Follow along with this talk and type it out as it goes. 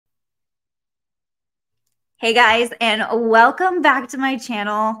Hey guys, and welcome back to my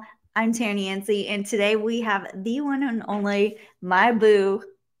channel. I'm Teryn Yancey, and today we have the one and only my boo.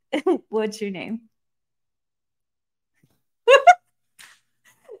 What's your name?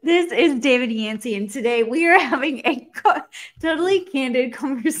 This is David Yancey, and today we are having a totally candid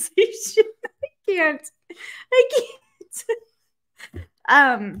conversation. I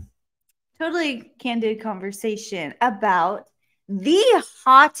can't. Totally candid conversation about the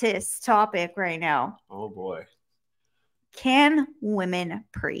hottest topic right now. Oh boy. Can women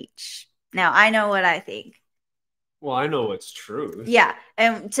preach? Now, I know what I think. Well, I know what's true. Yeah.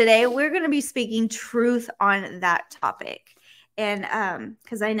 And today we're going to be speaking truth on that topic. And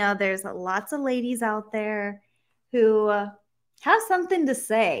because I know there's lots of ladies out there who have something to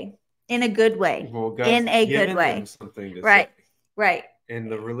say in a good way. Well, God's in a given good way. them something to Right. say. Right. And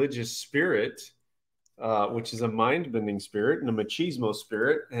the religious spirit, which is a mind-bending spirit and a machismo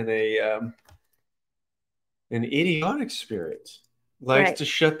spirit and an idiotic spirit, likes to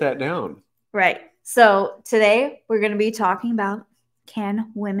shut that down. Right. So today we're going to be talking about,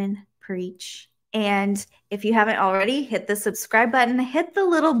 can women preach? And if you haven't already, hit the subscribe button, hit the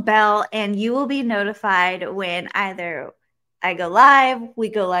little bell, and you will be notified when either I go live, we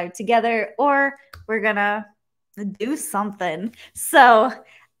go live together, or we're going to do something. So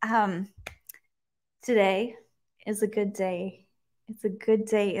today is a good day. It's a good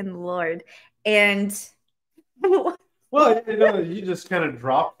day in the Lord. And well, you just kind of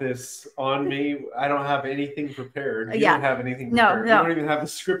dropped this on me. I don't have anything prepared. You don't have anything prepared. No. You don't even have the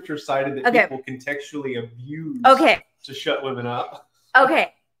scripture cited that people contextually abuse to shut women up.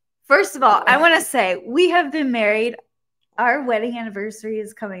 Okay. First of all, I want to say we have been married. Our wedding anniversary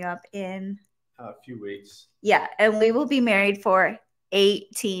is coming up in a few weeks. Yeah. And we will be married for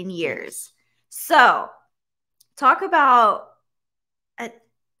 18 years. So talk about,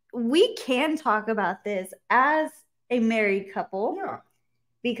 we can talk about this as a married couple,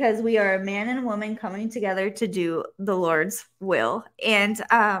 because we are a man and a woman coming together to do the Lord's will, and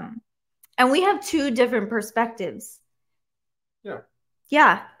we have two different perspectives.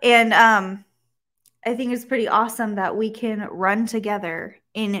 And I think it's pretty awesome that we can run together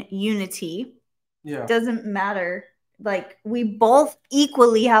in unity. Doesn't matter, like, we both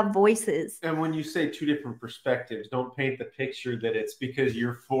equally have voices. And when you say two different perspectives, don't paint the picture that it's because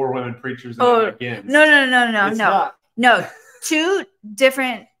you're for women preachers and I'm against. No, two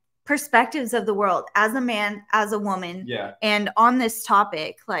different perspectives of the world, as a man, as a woman. And on this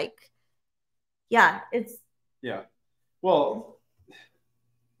topic, well,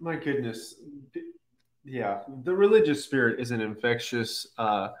 my goodness. The religious spirit is an infectious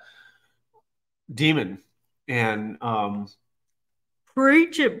demon. And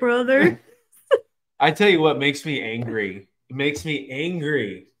preach it, brother. I tell you what makes me angry. It makes me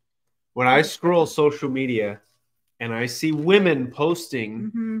angry when I scroll social media and I see women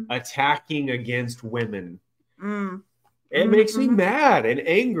posting attacking against women. It makes me mad and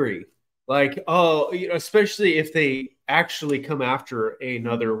angry. Like, especially if they actually come after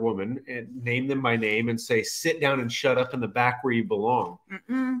another woman and name them by name and say, sit down and shut up in the back where you belong.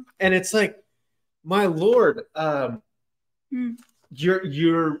 And it's like, my Lord,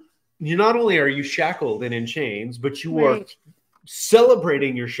 you're not only are you shackled and in chains, but you are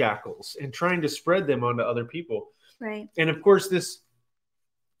celebrating your shackles and trying to spread them onto other people. And of course, this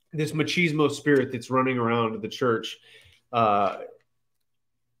machismo spirit that's running around the church,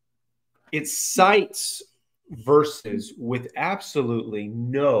 it cites verses with absolutely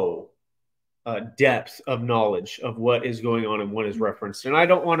no depth of knowledge of what is going on and what is referenced. And I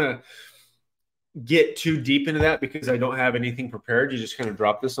don't want to get too deep into that because I don't have anything prepared. You just kind of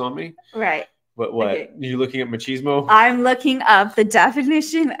dropped this on me. But what? Okay. Are you looking at machismo? I'm looking up the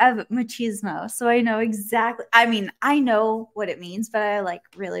definition of machismo, so I know exactly. I mean, I know what it means, but I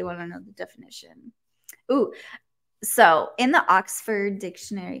really want to know the definition. Ooh. So in the Oxford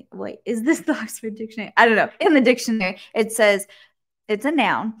Dictionary, wait, is this the Oxford Dictionary? I don't know. In the dictionary, it says it's a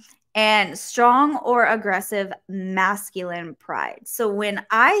noun and strong or aggressive masculine pride. So when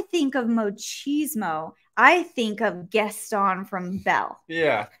I think of machismo, I think of Gaston from Belle.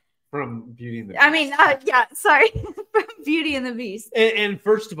 From Beauty and the Beast. From Beauty and the Beast. And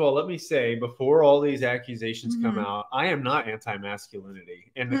first of all, let me say, before all these accusations come out, I am not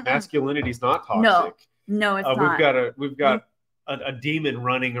anti-masculinity, and masculinity is not toxic. No, it's not. We've got a demon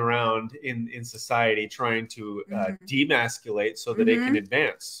running around in society trying to demasculate so that it can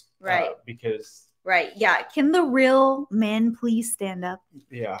advance. Because can the real men please stand up?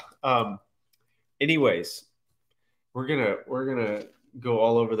 Anyways, we're gonna go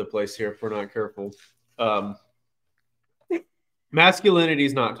all over the place here if we're not careful. Masculinity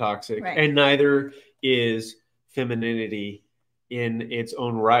is not toxic, and neither is femininity in its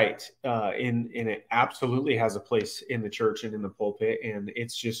own right. And it absolutely has a place in the church and in the pulpit. And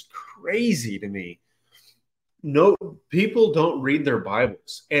it's just crazy to me. No, people don't read their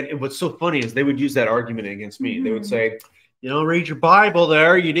Bibles. And what's so funny is they would use that argument against me. They would say, you don't read your Bible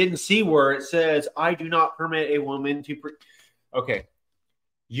there. You didn't see where it says, I do not permit a woman to. Okay.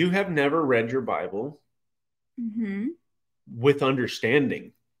 You have never read your Bible with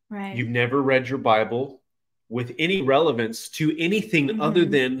understanding. Right. You've never read your Bible with any relevance to anything other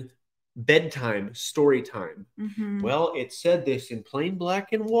than bedtime, story time. Well, it said this in plain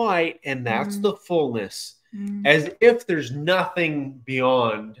black and white, and that's the fullness. As if there's nothing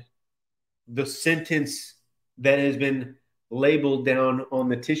beyond the sentence that has been labeled down on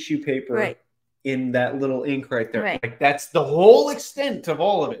the tissue paper in that little ink right there. Like that's the whole extent of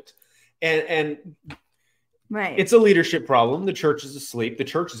all of it. And it's a leadership problem. The church is asleep. The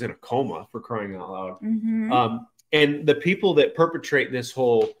church is in a coma, for crying out loud. And the people that perpetrate this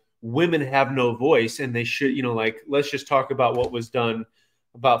whole women have no voice and they should, you know, like, let's just talk about what was done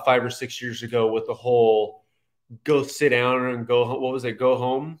about 5 or 6 years ago with the whole go sit down and go home. What was it? Go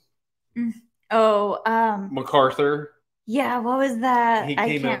home. MacArthur. Yeah. What was that? He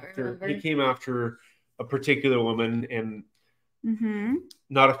came after a particular woman and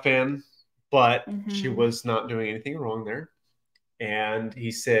not a fan, but she was not doing anything wrong there. And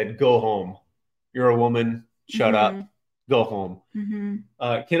he said, go home. You're a woman. Shut up. Go home.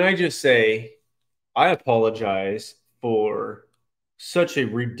 Can I just say, I apologize for such a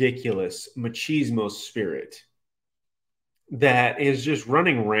ridiculous machismo spirit that is just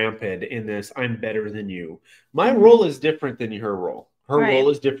running rampant in this. I'm better than you. My role is different than her role. Her role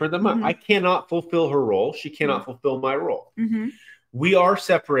is different than mine. I cannot fulfill her role. She cannot fulfill my role. We are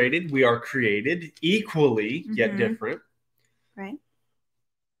separated. We are created equally, yet different. Right.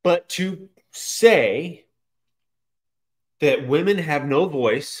 But to say that women have no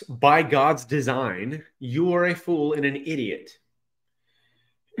voice by God's design, you are a fool and an idiot.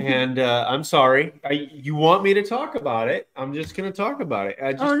 And I'm sorry. You want me to talk about it? I'm just going to talk about it.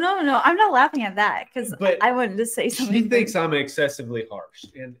 No. I'm not laughing at that because I wanted to say something. She thinks I'm excessively harsh.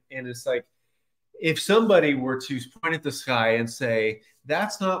 And it's like, if somebody were to point at the sky and say,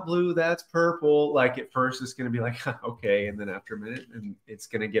 that's not blue, that's purple, like at first it's going to be like, okay. And then after a minute, and it's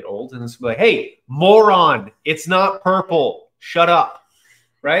going to get old. And it's going to be like, hey, moron, it's not purple. Shut up.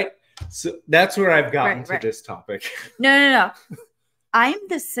 Right? So that's where I've gotten to this topic. No. I'm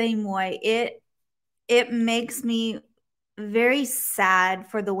the same way. It makes me very sad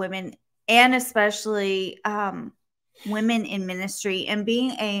for the women, and especially women in ministry, and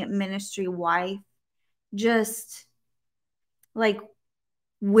being a ministry wife, just like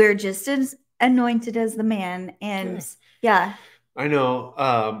we're just as anointed as the man. And I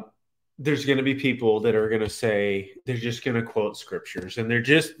know there's going to be people that are going to say they're just going to quote scriptures, and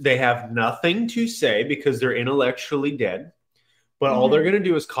they have nothing to say because they're intellectually dead. But all they're going to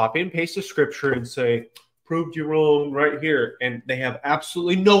do is copy and paste a scripture and say, proved you wrong right here. And they have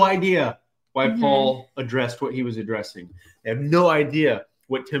absolutely no idea why Paul addressed what he was addressing. They have no idea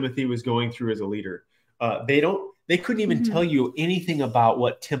what Timothy was going through as a leader. They couldn't even tell you anything about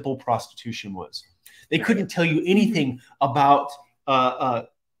what temple prostitution was. They couldn't tell you anything about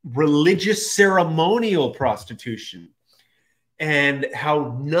religious ceremonial prostitution, and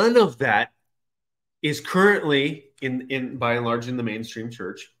how none of that is currently in by and large in the mainstream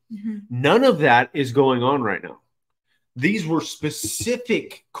church. None of that is going on right now. These were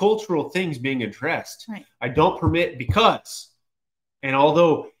specific cultural things being addressed. I don't permit because, and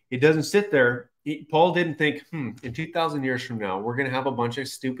although it doesn't sit there, Paul didn't think, in 2,000 years from now, we're going to have a bunch of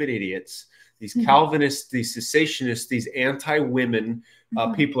stupid idiots, these Calvinists, these cessationists, these anti-women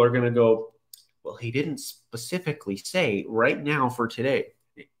people are going to go, well, he didn't specifically say right now for today.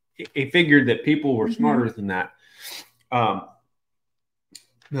 He figured that people were smarter than that. No,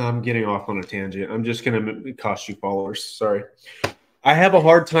 I'm getting off on a tangent. I'm just going to cost you followers. Sorry. I have a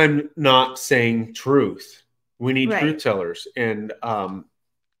hard time not saying truth. We need truth tellers. And I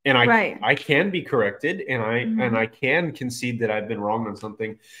can be corrected, and I can concede that I've been wrong on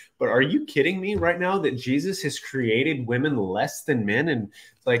something. But are you kidding me right now that Jesus has created women less than men? And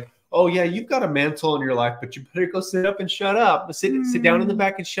it's like, oh yeah, you've got a mantle in your life, but you better go sit up and shut up. Sit down in the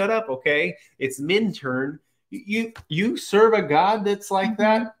back and shut up, okay? It's men's turn. You serve a God that's like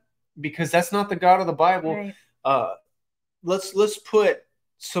that, because that's not the God of the Bible. Let's put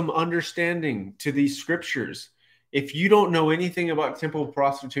some understanding to these scriptures. If you don't know anything about temple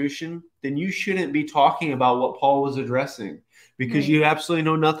prostitution, then you shouldn't be talking about what Paul was addressing, because you absolutely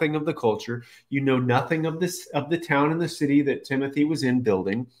know nothing of the culture. You know nothing of the town and the city that Timothy was in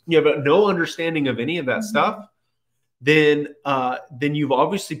building. You have no understanding of any of that stuff. Then you've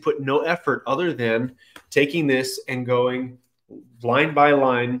obviously put no effort other than taking this and going line by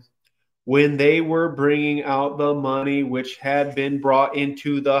line. When they were bringing out the money which had been brought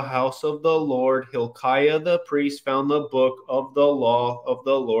into the house of the Lord, Hilkiah the priest found the book of the law of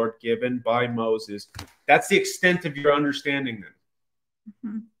the Lord given by Moses. That's the extent of your understanding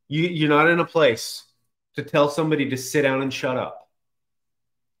then. You're not in a place to tell somebody to sit down and shut up.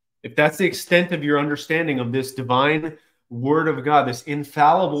 If that's the extent of your understanding of this divine word of God, this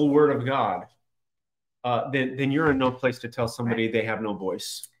infallible word of God, then you're in no place to tell somebody they have no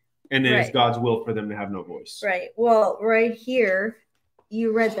voice. And it is God's will for them to have no voice. Right. Well, right here,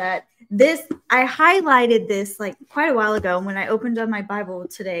 you read that. I highlighted this like quite a while ago when I opened up my Bible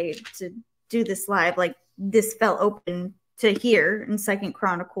today to do this live. Like this fell open to here in 2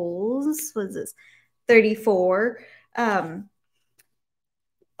 Chronicles. What is this? 34. I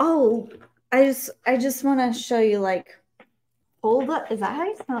just want to show you like Huldah. Is that how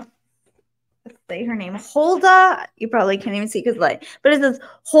you spell? Say her name, Huldah. You probably can't even see because light, but it says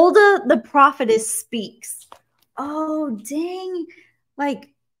Huldah the prophetess speaks. Oh dang!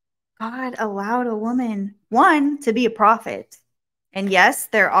 Like God allowed a woman, one, to be a prophet, and yes,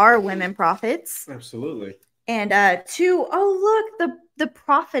 there are women prophets. Absolutely. And two, oh look, the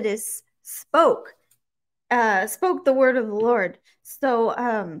prophetess spoke the word of the Lord.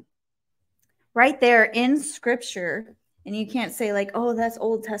 So right there in Scripture. And you can't say like, oh, that's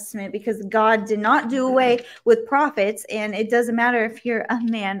Old Testament, because God did not do away with prophets. And it doesn't matter if you're a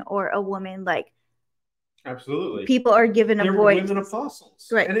man or a woman. Like, absolutely, people are given a voice. Women apostles,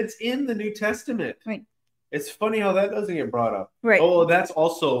 right? And it's in the New Testament. Right. It's funny how that doesn't get brought up. Right. Oh, that's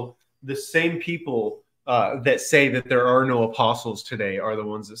also the same people that say that there are no apostles today are the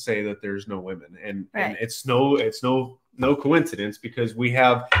ones that say that there's no women, and it's no coincidence, because we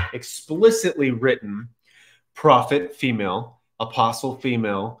have explicitly written prophet female, apostle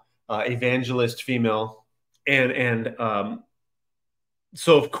female, evangelist female, and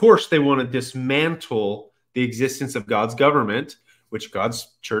so of course they want to dismantle the existence of God's government, which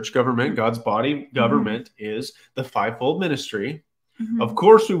God's church government, God's body government is the fivefold ministry. Of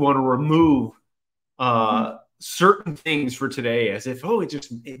course we want to remove certain things for today as if, oh,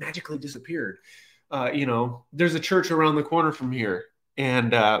 it magically disappeared. There's a church around the corner from here,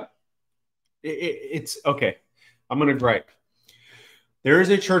 and it's okay. I'm going to gripe. There is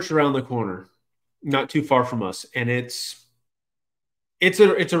a church around the corner, not too far from us, and it's a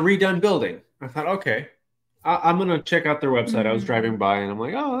redone building. I thought, okay, I'm going to check out their website. I was driving by, and I'm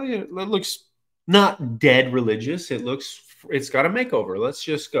like, oh, yeah, it looks not dead religious. It's got a makeover. Let's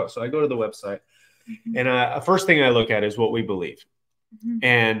just go. So I go to the website, and first thing I look at is what we believe,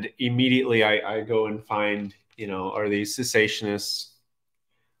 and immediately I go and find, are these cessationists?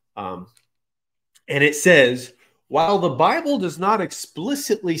 And it says, while the Bible does not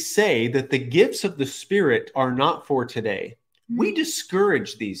explicitly say that the gifts of the Spirit are not for today, we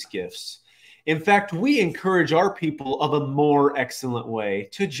discourage these gifts. In fact, we encourage our people of a more excellent way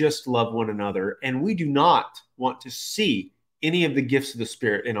to just love one another, and we do not want to see any of the gifts of the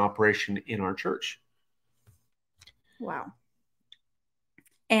Spirit in operation in our church. Wow.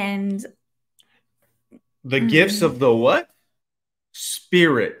 And the gifts of the what?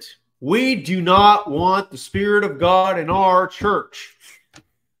 Spirit. We do not want the Spirit of God in our church.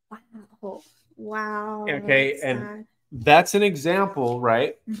 Wow. Okay, and that's an example,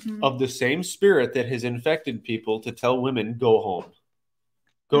 right, of the same spirit that has infected people to tell women, go home.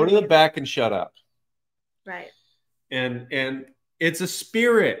 Go to the back and shut up. Right. And it's a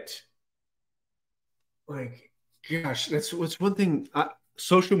spirit. Like, gosh, that's what's one thing.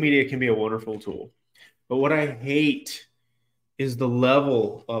 Social media can be a wonderful tool. But what I hate is the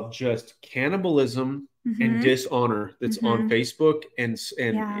level of just cannibalism and dishonor that's on Facebook and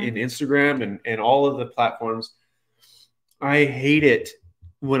in Instagram and all of the platforms. I hate it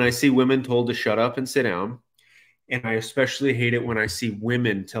when I see women told to shut up and sit down. And I especially hate it when I see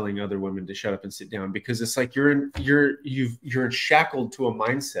women telling other women to shut up and sit down, because it's like you're shackled to a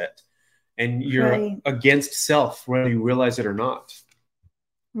mindset, and you're against self, whether you realize it or not.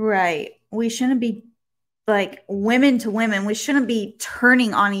 Right. We shouldn't be like women to women. We shouldn't be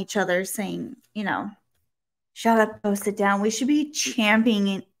turning on each other saying, shut up, go sit down. We should be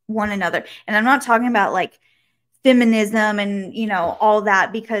championing one another. And I'm not talking about like feminism and, all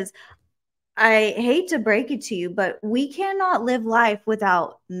that, because I hate to break it to you, but we cannot live life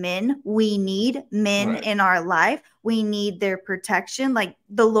without men. We need men in our life. We need their protection. Like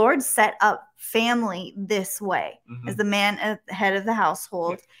the Lord set up family this way as the man at the head of the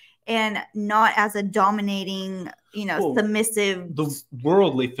household and not as a dominating, submissive. The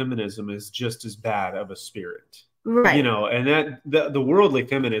worldly feminism is just as bad of a spirit. Right. And that the worldly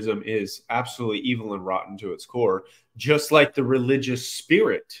feminism is absolutely evil and rotten to its core, just like the religious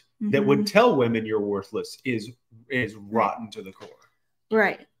spirit that would tell women you're worthless is rotten to the core.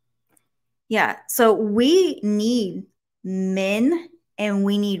 Right. Yeah. So we need men and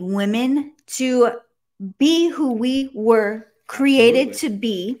we need women to be who we were created to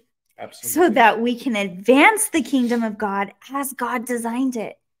be. Absolutely. So that we can advance the kingdom of God as God designed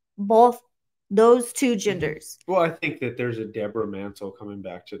it. Both those two genders. Well, I think that there's a Deborah mantle coming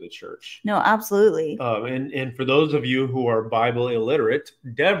back to the church. No, absolutely. And for those of you who are Bible illiterate,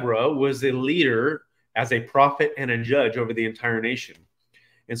 Deborah was a leader as a prophet and a judge over the entire nation.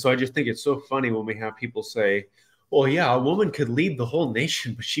 And so I just think it's so funny when we have people say, well, yeah, a woman could lead the whole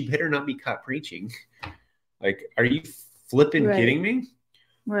nation, but she better not be caught preaching. Like, are you flipping kidding me?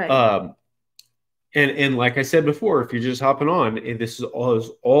 Right. And like I said before, if you're just hopping on, this is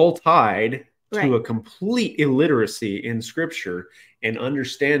all tied to a complete illiteracy in Scripture and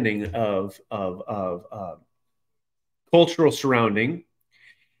understanding of cultural surrounding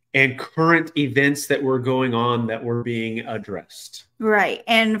and current events that were going on that were being addressed. Right.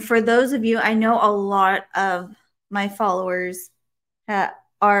 And for those of you, I know a lot of my followers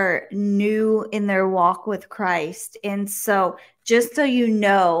are new in their walk with Christ. And so just so you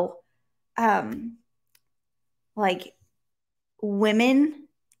know, like women,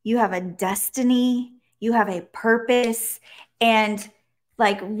 you have a destiny, you have a purpose, and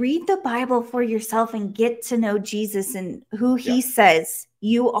like read the Bible for yourself and get to know Jesus and who he says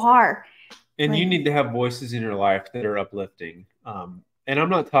you are. And you need to have voices in your life that are uplifting. And I'm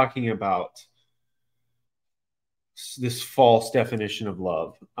not talking about this false definition of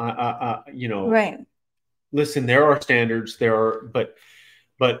love. Listen, there are standards, but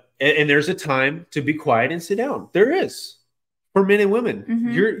there's a time to be quiet and sit down. There is. For men and women,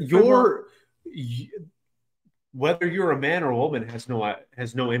 whether you're a man or a woman has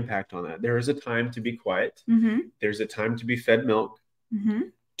no impact on that. There is a time to be quiet. There's a time to be fed milk,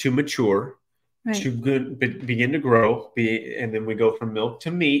 to mature, to begin to grow. And then we go from milk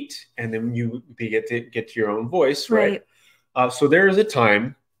to meat, and then you get to your own voice, right? So there is a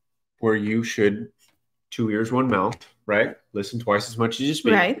time where you should 2 ears, 1 mouth, right? Listen twice as much as you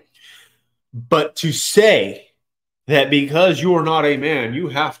speak. Right. But to say that because you are not a man, you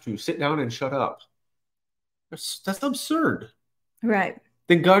have to sit down and shut up. That's absurd. Right.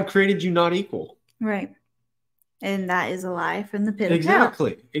 Then God created you not equal. Right. And that is a lie from the pit of hell.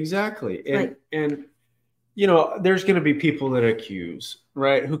 Exactly. And there's going to be people that accuse,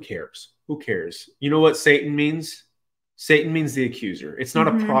 right? Who cares? You know what Satan means? Satan means the accuser. It's not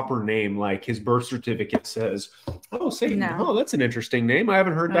a proper name like his birth certificate says. Oh, Satan. No. Oh, that's an interesting name. I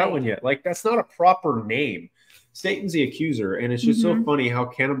haven't heard that one yet. Like, that's not a proper name. Satan's the accuser. And it's just so funny how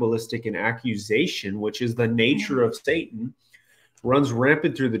cannibalistic and accusation, which is the nature of Satan, runs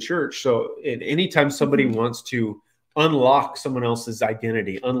rampant through the church. So anytime somebody wants to unlock someone else's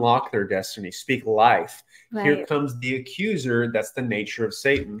identity, unlock their destiny, speak life, here comes the accuser. That's the nature of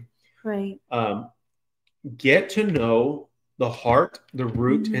Satan. Right. Get to know the heart, the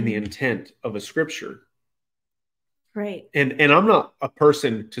root, and the intent of a scripture. Right. And I'm not a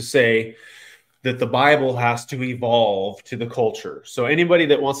person to say that the Bible has to evolve to the culture. So anybody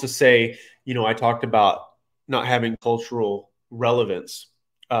that wants to say, I talked about not having cultural relevance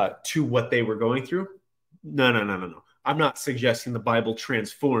to what they were going through. No. I'm not suggesting the Bible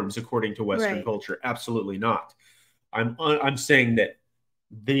transforms according to Western culture. Absolutely not. I'm saying that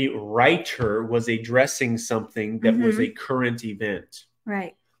the writer was addressing something that was a current event.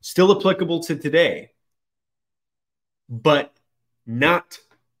 Right. Still applicable to today, but not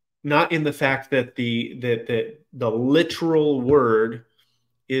in the fact that the literal word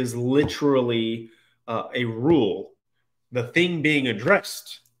is literally a rule. The thing being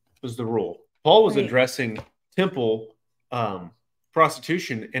addressed was the rule. Paul was addressing temple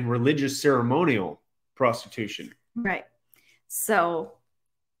prostitution and religious ceremonial prostitution. Right. So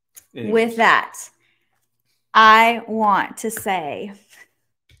with that, I want to say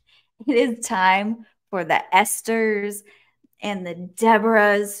it is time for the Esthers and the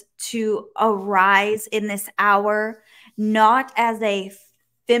Deborahs to arise in this hour, not as a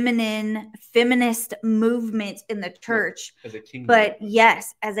feminist movement in the church, but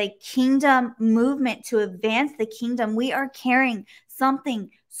yes, as a kingdom movement to advance the kingdom. We are carrying something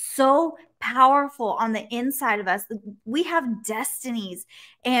so powerful on the inside of us. We have destinies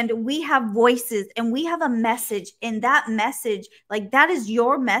and we have voices and we have a message, and that message, like, that is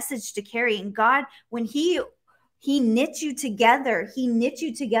your message to carry. And God, when he knit you together,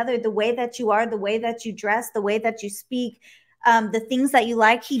 the way that you are, the way that you dress, the way that you speak, the things that you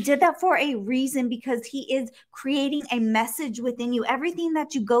like. He did that for a reason, because he is creating a message within you. Everything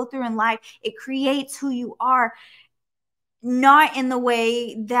that you go through in life, it creates who you are. Not in the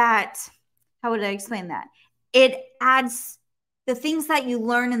way that, how would I explain that? It adds the things that you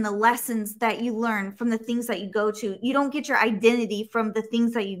learn and the lessons that you learn from the things that you go to. You don't get your identity from the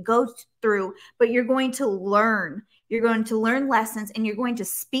things that you go through, but you're going to learn. You're going to learn lessons, and you're going to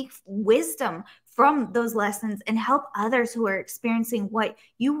speak wisdom from those lessons and help others who are experiencing what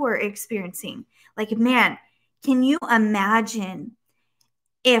you were experiencing. Like, man, can you imagine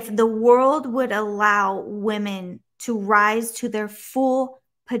if the world would allow women to rise to their full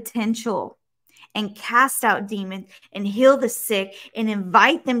potential and cast out demons and heal the sick and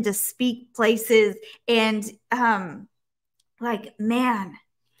invite them to speak places? And like, man,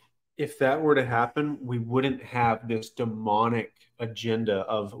 if that were to happen, we wouldn't have this demonic agenda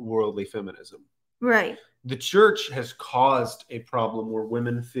of worldly feminism. Right. The church has caused a problem where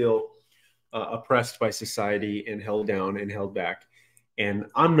women feel oppressed by society and held down and held back. And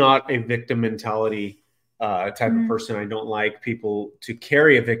I'm not a victim mentality type of person. I don't like people to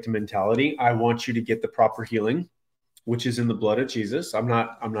carry a victim mentality. I want you to get the proper healing, which is in the blood of Jesus. I'm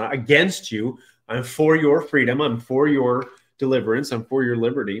not against you. I'm for your freedom. I'm for your deliverance. I'm for your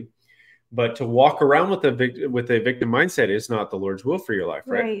liberty. But to walk around with a victim mindset is not the Lord's will for your life,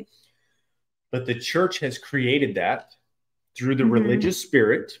 right? But the church has created that through the religious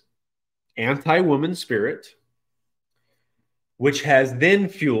spirit, anti-woman spirit, which has then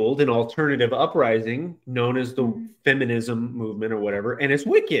fueled an alternative uprising known as the feminism movement or whatever. And it's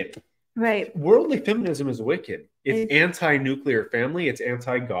wicked. Right. Worldly feminism is wicked. It's anti-nuclear family. It's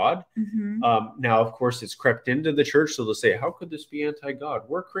anti-God. Now, of course, it's crept into the church. So they'll say, how could this be anti-God?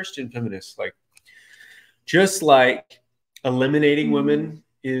 We're Christian feminists. Like, just like eliminating women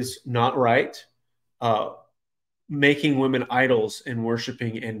is not right, making women idols and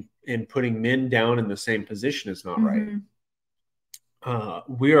worshiping and putting men down in the same position is not right.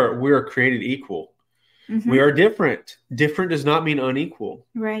 We are created equal. We are different. Different does not mean unequal.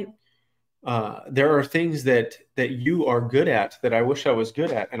 Right. There are things that you are good at that I wish I was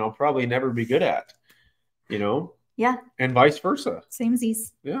good at, and I'll probably never be good at, you know? Yeah. And vice versa.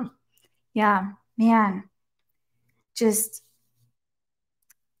 Samesies. Yeah. Yeah. Man. Just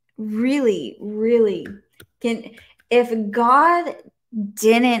really, really if God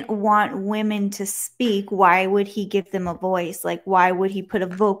didn't want women to speak, why would he give them a voice? Like, why would he put a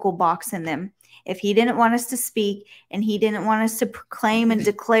vocal box in them? If he didn't want us to speak and he didn't want us to proclaim and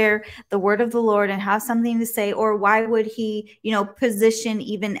declare the word of the Lord and have something to say, or why would he, position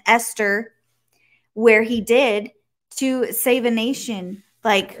even Esther where he did to save a nation?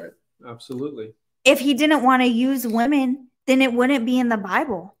 Like, absolutely. If he didn't want to use women, then it wouldn't be in the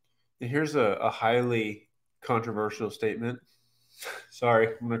Bible. Here's a highly controversial statement. Sorry,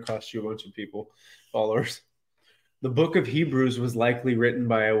 I'm going to cost you a bunch of followers. The book of Hebrews was likely written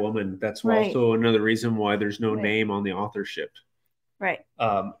by a woman. That's also another reason why there's no name on the authorship. Right.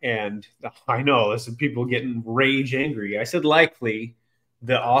 And I know, listen, people getting rage angry. I said likely.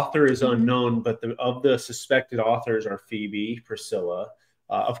 The author is unknown, but of the suspected authors are Phoebe, Priscilla.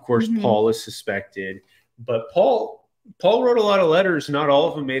 Of course, Paul is suspected. But Paul wrote a lot of letters. Not all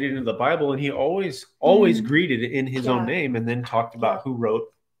of them made it into the Bible. And he always greeted in his own name and then talked about who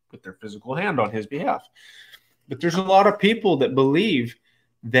wrote with their physical hand on his behalf. But there's a lot of people that believe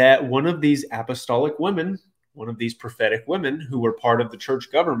that one of these apostolic women, one of these prophetic women who were part of the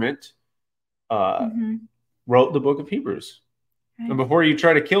church government, wrote the book of Hebrews. Right. And before you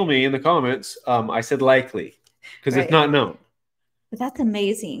try to kill me in the comments, I said likely, because it's not known. But that's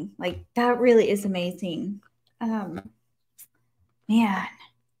amazing. Like, that really is amazing. Man.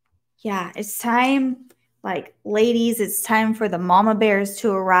 Yeah, it's time, like, ladies, it's time for the mama bears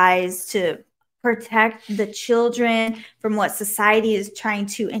to arise to protect the children from what society is trying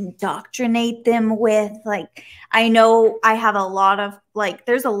to indoctrinate them with. Like, I know I have a lot of,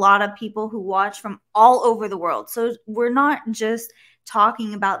 there's a lot of people who watch from all over the world. So we're not just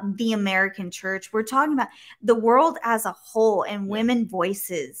talking about the American church. We're talking about the world as a whole and women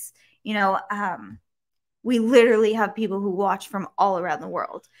voices. We literally have people who watch from all around the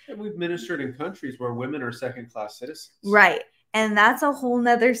world. And we've ministered in countries where women are second-class citizens. Right. And that's a whole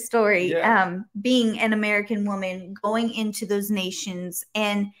nother story. Yeah. Being an American woman, going into those nations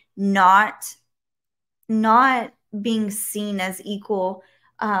and not being seen as equal.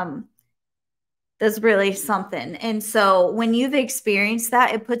 That's really something. And so when you've experienced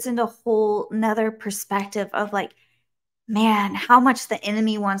that, it puts into a whole nother perspective of like, man, how much the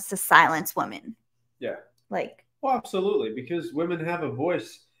enemy wants to silence women. Yeah. Like, well, absolutely, because women have a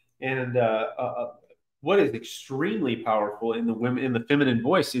voice, and what is extremely powerful in the feminine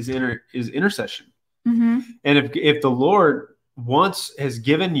voice is intercession. mm-hmm. And if the Lord has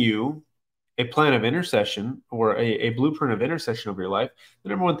given you a plan of intercession or a blueprint of intercession over your life, the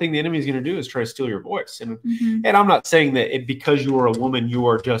number one thing the enemy is going to do is try to steal your voice. And and I'm not saying that because you are a woman, you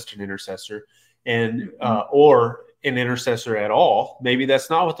are just an intercessor, and or an intercessor at all. Maybe that's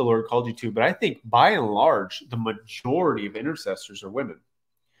not what the Lord called you to, but I think by and large, the majority of intercessors are women.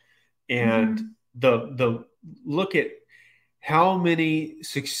 And the look at how many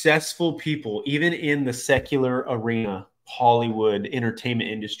successful people, even in the secular arena, Hollywood, entertainment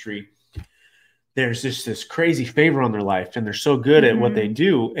industry, there's just this crazy favor on their life, and they're so good at what they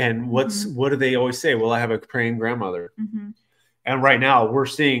do. And what do they always say? Well, I have a praying grandmother. And right now we're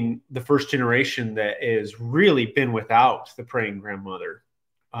seeing the first generation that has really been without the praying grandmother,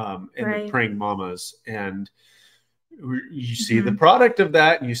 and the praying mamas. And you see the product of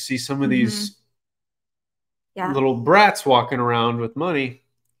that. You see some of these little brats walking around with money.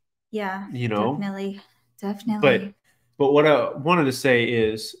 Yeah, you know, definitely. But what I wanted to say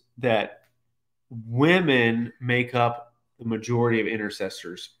is that women make up the majority of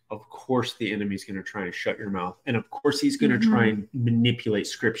intercessors. Of course, the enemy's going to try and shut your mouth. And of course, he's going to try and manipulate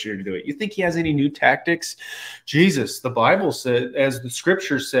scripture to do it. You think he has any new tactics? Jesus, the Bible said, as the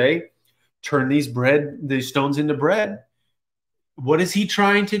scriptures say, turn these stones into bread. What is he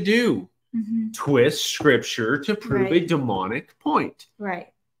trying to do? Twist scripture to prove a demonic point. Right.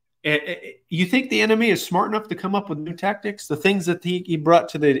 You think the enemy is smart enough to come up with new tactics? The things that he brought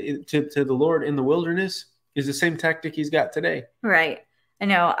to the Lord in the wilderness is the same tactic he's got today. Right. I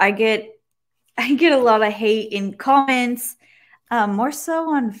know. I get a lot of hate in comments, more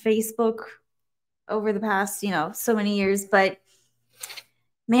so on Facebook over the past, so many years. But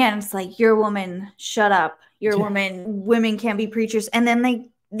man, it's like, you're a woman, shut up. You're a woman. Women can't be preachers. And then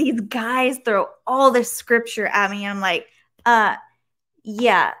these guys throw all this scripture at me. And I'm like,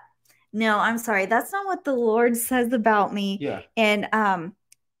 yeah. No, I'm sorry. That's not what the Lord says about me. Yeah. And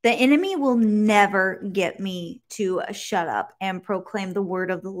the enemy will never get me to shut up and proclaim the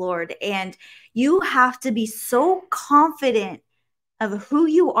word of the Lord. And you have to be so confident of who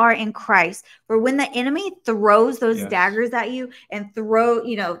you are in Christ. For when the enemy throws those daggers at you and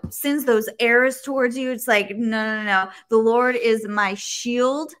sends those arrows towards you, it's like, no. The Lord is my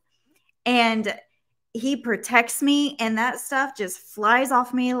shield, and he protects me, and that stuff just flies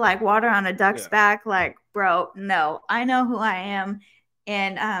off me like water on a duck's back. Like, bro, no, I know who I am,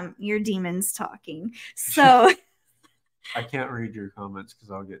 and your demon's talking. So I can't read your comments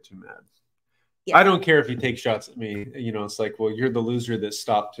because I'll get too mad. Yeah. I don't care if you take shots at me. It's like, well, you're the loser that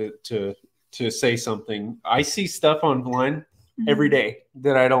stopped to say something. I see stuff online every day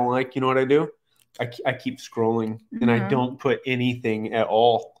that I don't like. You know what I do? I keep scrolling, and I don't put anything at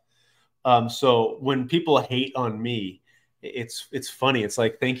all. So when people hate on me, it's funny. It's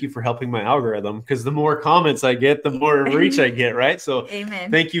like, thank you for helping my algorithm, because the more comments I get, the more reach I get, right? So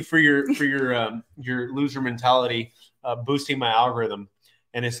Amen. Thank you for your loser mentality, boosting my algorithm.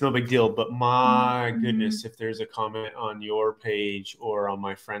 And it's no big deal, but my goodness, if there's a comment on your page or on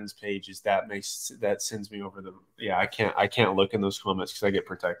my friend's pages, that sends me over the I can't look in those comments because I get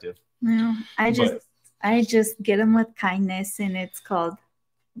protective. No, I just get them with kindness, and it's called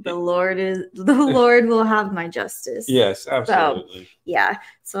the Lord will have my justice. Yes, absolutely.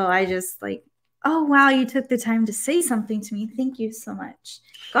 So I just like, oh wow, you took the time to say something to me. Thank you so much.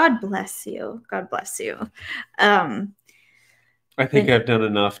 God bless you. God bless you. I think I've done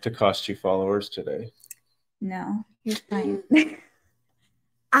enough to cost you followers today. No, you're fine.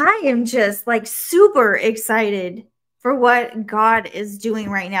 I am just like super excited for what God is doing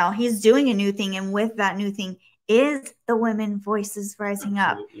right now. He's doing a new thing, and with that new thing is the women voices rising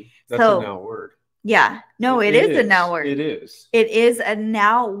Absolutely. up. That's a now word. Yeah. No, it is a now word. It is. It is a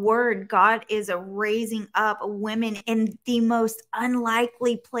now word. God is raising up women in the most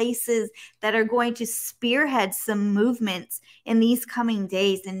unlikely places that are going to spearhead some movements in these coming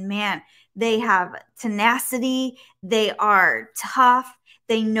days. And man, they have tenacity. They are tough.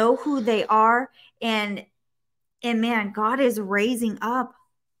 They know who they are. And man, God is raising up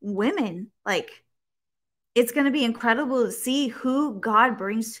women. Like, it's going to be incredible to see who God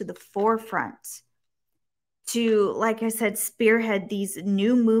brings to the forefront to, like I said, spearhead these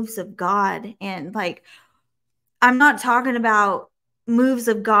new moves of God. And like, I'm not talking about moves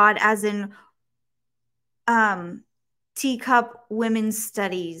of God as in teacup women's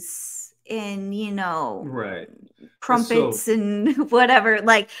studies and Right. trumpets and whatever.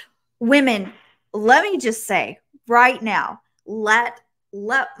 Like, women, let me just say right now, let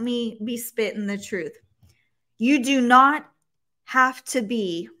me be spitting the truth. You do not have to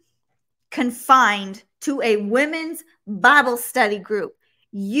be confined to a women's Bible study group.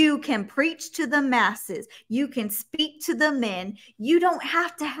 You can preach to the masses. You can speak to the men. You don't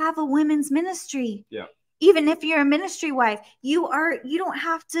have to have a women's ministry. Yeah. Even if you're a ministry wife, you don't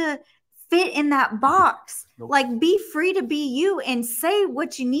have to fit in that box. Nope. Like, be free to be you and say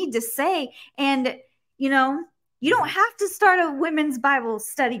what you need to say. And, you don't have to start a women's Bible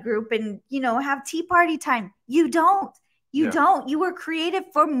study group and, have tea party time. You don't. You don't. You were created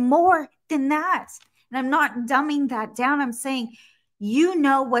for more than that. And I'm not dumbing that down. I'm saying,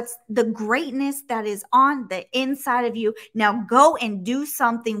 what's the greatness that is on the inside of you. Now go and do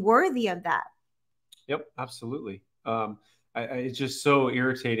something worthy of that. Yep, absolutely. It's just so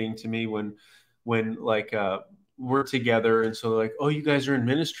irritating to me when like we're together and so they're like, oh, you guys are in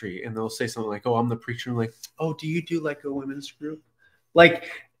ministry, and they'll say something like, oh, I'm the preacher. I'm like, oh, do you do like a women's group? Like,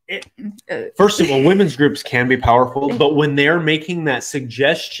 first of all, women's groups can be powerful, but when they're making that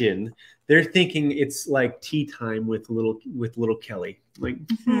suggestion, they're thinking it's like tea time with little Kelly. Like,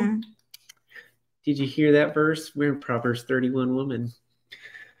 did you hear that verse? We're in Proverbs 31 woman.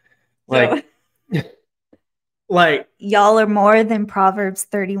 Like, like, y'all are more than Proverbs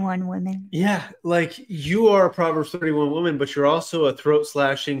 31 women. Yeah, like, you are a Proverbs 31 woman, but you're also a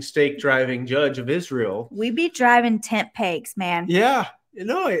throat-slashing, stake-driving judge of Israel. We be driving tent pegs, man. Yeah,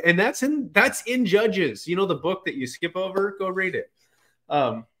 and that's in Judges. The book that you skip over, go read it.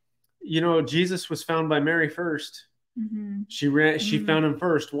 Jesus was found by Mary first. Mm-hmm. She found him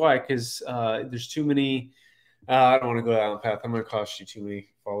first. Why? Because there's too many. I don't want to go down the path. I'm going to cost you too many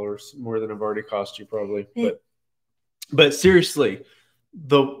followers, more than I've already cost you probably. But seriously,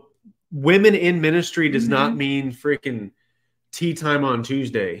 the women in ministry does not mean freaking tea time on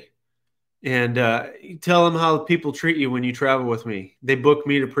Tuesday. And tell them how people treat you when you travel with me. They book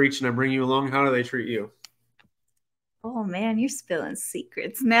me to preach and I bring you along. How do they treat you? Oh, man, you're spilling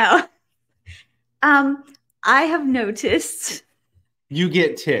secrets now. I have noticed. You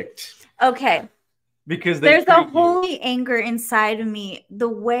get ticked. Okay. Because there's a holy anger inside of me. The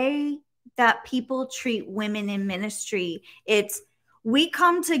way that people treat women in ministry, we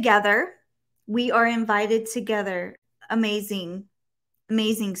come together. We are invited together. Amazing.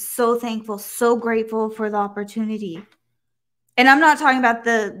 Amazing. So thankful, so grateful for the opportunity. And I'm not talking about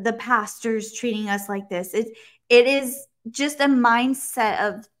the pastors treating us like this. It is just a mindset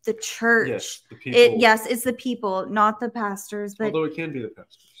of the church. Yes, the people. It's the people, not the pastors. But although it can be the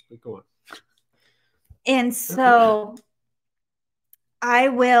pastors. But go on. And so I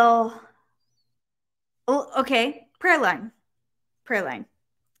will. Oh, okay. Prayer line.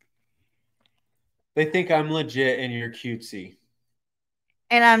 They think I'm legit and you're cutesy.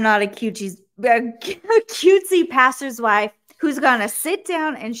 And I'm not a cutesy pastor's wife who's going to sit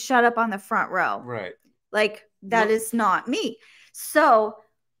down and shut up on the front row. Right. Like, that is not me. So,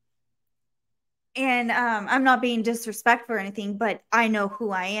 and I'm not being disrespectful or anything, but I know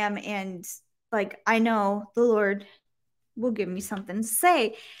who I am. And like, I know the Lord will give me something to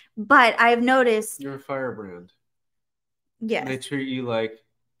say. But I've noticed. You're a firebrand. Yes. They treat you like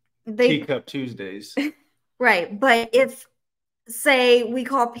Teacup Tuesdays. Right. But if, say, we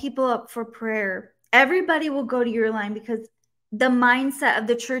call people up for prayer, everybody will go to your line because the mindset of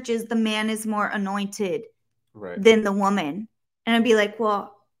the church is the man is more anointed than the woman. And I'd be like,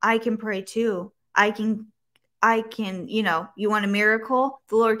 well, I can pray too. I can, you want a miracle?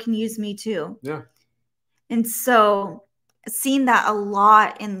 The Lord can use me too. Yeah. And so seen that a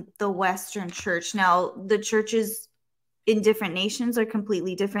lot in the Western church. Now, the churches in different nations are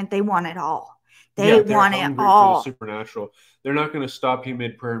completely different. They want it all. They want it all. For the supernatural. They're not going to stop you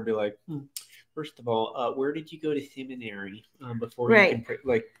mid-prayer and be like, first of all, where did you go to seminary before you can pray?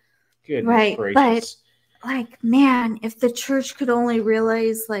 Like, goodness gracious. But, like, man, if the church could only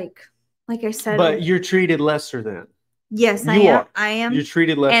realize, like I said. But you're treated lesser than. Yes, I am. You're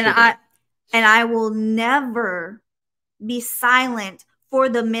treated lesser than. And I will never be silent for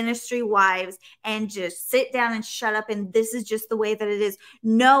the ministry wives and just sit down and shut up and this is just the way that it is.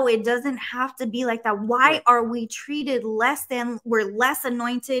 No, it doesn't have to be like that. Why are we treated less than? We're less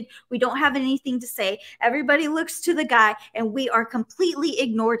anointed. We don't have anything to say. Everybody looks to the guy and we are completely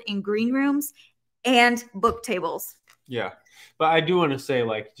ignored in green rooms and book tables. Yeah. But I do want to say,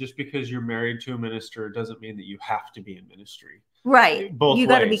 like, just because you're married to a minister doesn't mean that you have to be in ministry. Right. Both ways. You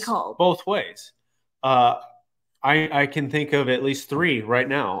got to be called. Both ways. I can think of at least 3 right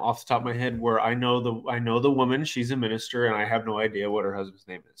now off the top of my head where I know the woman, she's a minister, and I have no idea what her husband's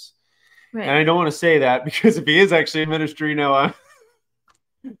name is. Right. And I don't want to say that because if he is actually a ministry, no,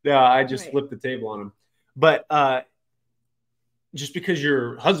 I just flipped the table on him. But just because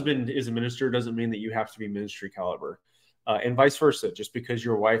your husband is a minister doesn't mean that you have to be ministry caliber. And vice versa. Just because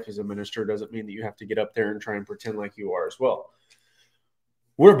your wife is a minister doesn't mean that you have to get up there and try and pretend like you are as well.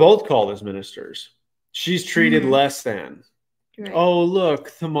 We're both called as ministers. She's treated less than. Right. Oh,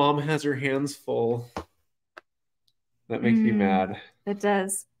 look, the mom has her hands full. That makes me mad. It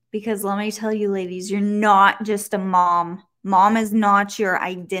does. Because let me tell you, ladies, you're not just a mom. Mom is not your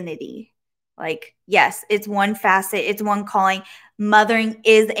identity. Like, yes, it's one facet. It's one calling. Mothering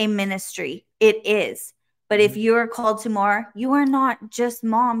is a ministry. It is. But if you're called to more, you are not just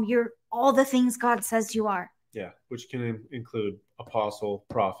mom. You're all the things God says you are. Yeah, which can include apostle,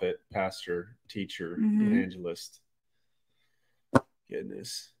 prophet, pastor, teacher, evangelist.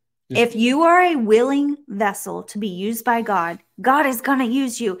 Goodness. If you are a willing vessel to be used by God, God is going to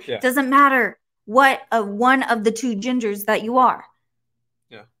use you. Yeah. Doesn't matter what one of the two genders that you are.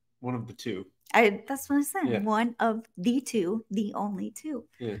 Yeah, one of the two. That's what I said. Yeah. One of the two, the only two.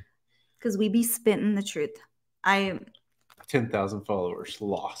 Yeah. Because we be spitting the truth. 10,000 followers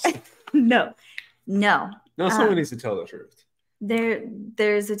lost. No. Someone needs to tell the truth.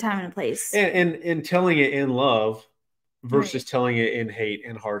 There's a time and a place. And telling it in love versus telling it in hate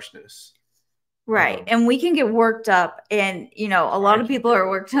and harshness. Right. And we can get worked up, and a lot of people are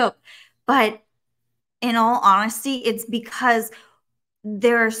worked up. But in all honesty, it's because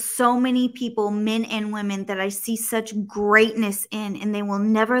there are so many people, men and women, that I see such greatness in, and they will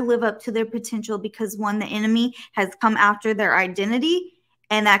never live up to their potential because, one, the enemy has come after their identity,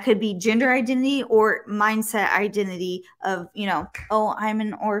 and that could be gender identity or mindset identity of, oh, I'm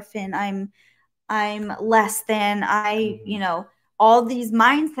an orphan, I'm less than, all these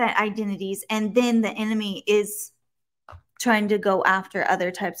mindset identities, and then the enemy is trying to go after other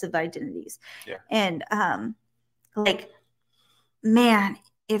types of identities. Yeah. And man,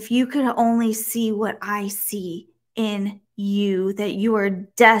 if you could only see what I see in you, that you are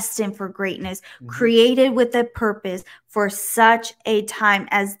destined for greatness, created with a purpose for such a time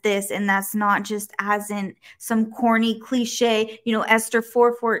as this. And that's not just as in some corny cliche, Esther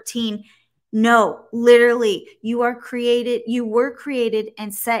 4:14. No, literally, you were created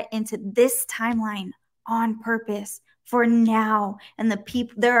and set into this timeline on purpose for now. And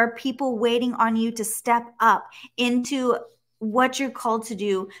there are people waiting on you to step up into what you're called to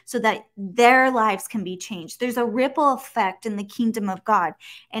do so that their lives can be changed. There's a ripple effect in the kingdom of God.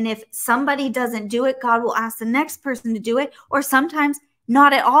 And if somebody doesn't do it, God will ask the next person to do it, or sometimes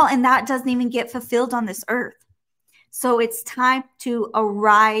not at all. And that doesn't even get fulfilled on this earth. So it's time to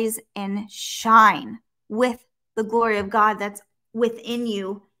arise and shine with the glory of God that's within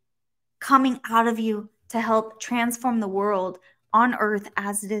you, coming out of you to help transform the world on earth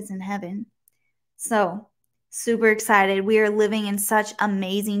as it is in heaven. So super excited. We are living in such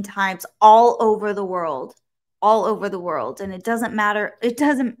amazing times all over the world. And it doesn't matter. It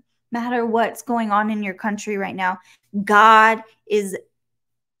doesn't matter what's going on in your country right now. God is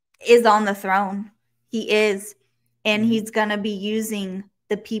on the throne. He is. And he's going to be using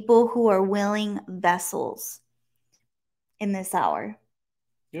the people who are willing vessels in this hour.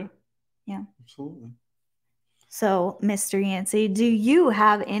 Yeah. Absolutely. So, Mr. Yancey, do you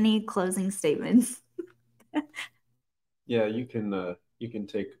have any closing statements? Yeah, you can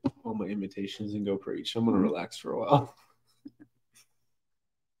take all my invitations and go preach. I'm going to relax for a while.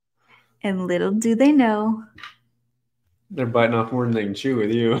 And little do they know, they're biting off more than they can chew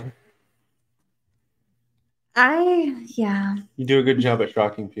with you. You do a good job at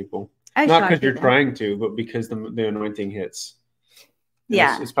shocking people. Not because you're trying to, but because the anointing hits.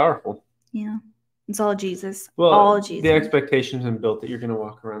 And it's powerful. Yeah. It's all Jesus. Well, all Jesus. The expectation's been built that you're going to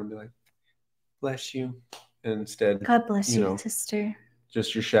walk around and be like, bless you. And instead, God bless you, sister.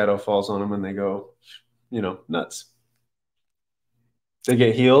 Just your shadow falls on them and they go, nuts. They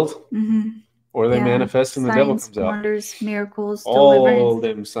get healed. Or they manifest and the devil comes out. Wonders, miracles, all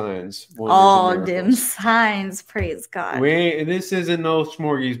them signs. All them signs. Praise God. This isn't no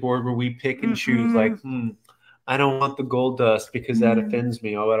smorgasbord where we pick and choose like, I don't want the gold dust because that offends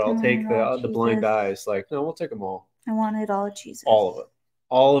me. I'll take the blind eyes. Like, no, we'll take them all. I want it all, Jesus. All of it.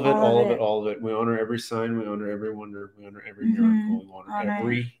 All of it. We honor every sign. We honor every wonder. We honor every miracle. We honor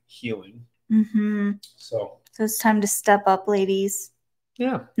every healing. So it's time to step up, ladies.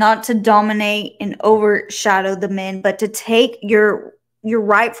 Yeah. Not to dominate and overshadow the men, but to take your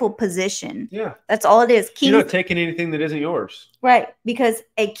rightful position. Yeah. That's all it is. You're not taking anything that isn't yours. Right. Because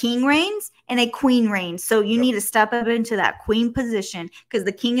a king reigns and a queen reigns. So you need to step up into that queen position because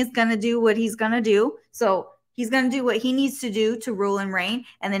the king is going to do what he's going to do. So He's going to do what he needs to do to rule and reign.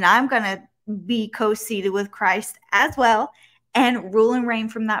 And then I'm going to be co-seated with Christ as well and rule and reign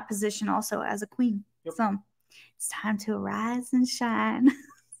from that position also as a queen. Yep. So it's time to arise and shine.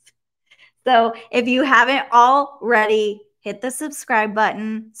 So if you haven't already, hit the subscribe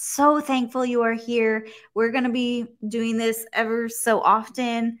button. So thankful you are here. We're going to be doing this ever so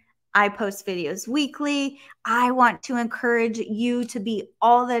often. I post videos weekly. I want to encourage you to be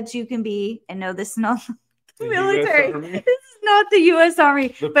all that you can be. And no, this is not the military. This is not the U.S.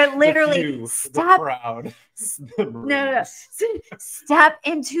 Army. But literally, step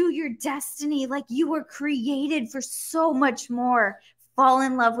into your destiny. Like, you were created for so much more. Fall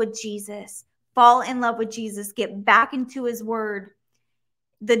in love with Jesus. Fall in love with Jesus. Get back into his word.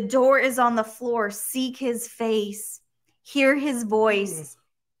 The door is on the floor. Seek his face. Hear his voice.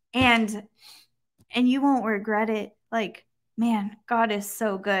 And you won't regret it. Like, man, God is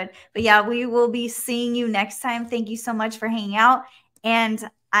so good. But yeah, we will be seeing you next time. Thank you so much for hanging out. And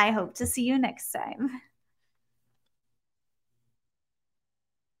I hope to see you next time.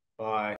 Bye.